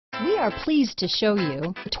We are pleased to show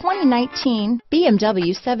you the 2019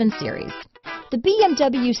 BMW 7 Series. The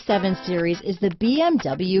BMW 7 Series is the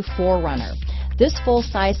BMW 4Runner. This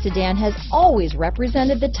full-size sedan has always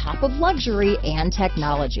represented the top of luxury and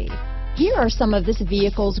technology. Here are some of this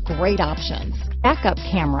vehicle's great options: backup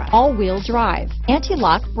camera, all-wheel drive,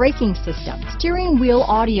 anti-lock braking system, steering wheel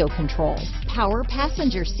audio controls, power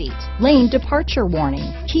passenger seat, lane departure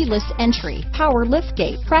warning, keyless entry, power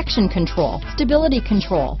liftgate, traction control, stability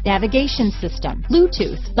control, navigation system,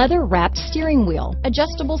 Bluetooth, leather-wrapped steering wheel,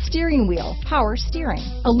 adjustable steering wheel, power steering,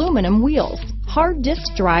 aluminum wheels, hard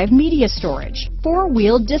disk drive media storage,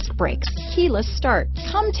 four-wheel disc brakes, keyless start.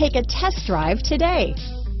 Come take a test drive today.